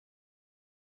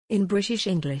In British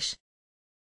English.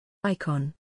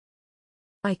 Icon.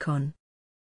 Icon.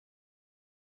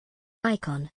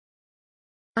 Icon.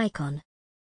 Icon.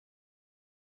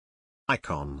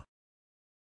 Icon.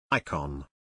 Icon.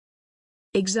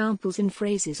 Examples in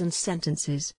phrases and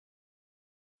sentences.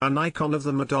 An icon of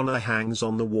the Madonna hangs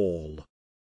on the wall.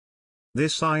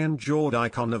 This iron-jawed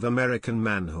icon of American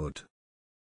manhood.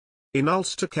 In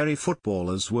Ulster, Kerry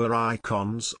footballers were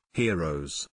icons,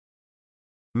 heroes.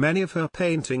 Many of her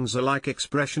paintings are like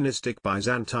expressionistic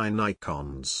Byzantine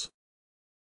icons.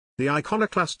 The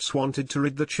iconoclasts wanted to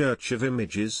rid the church of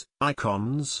images,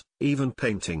 icons, even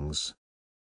paintings.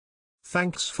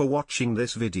 Thanks for watching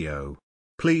this video.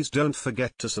 Please don't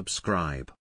forget to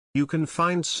subscribe. You can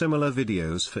find similar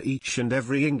videos for each and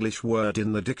every English word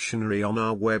in the dictionary on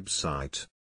our website.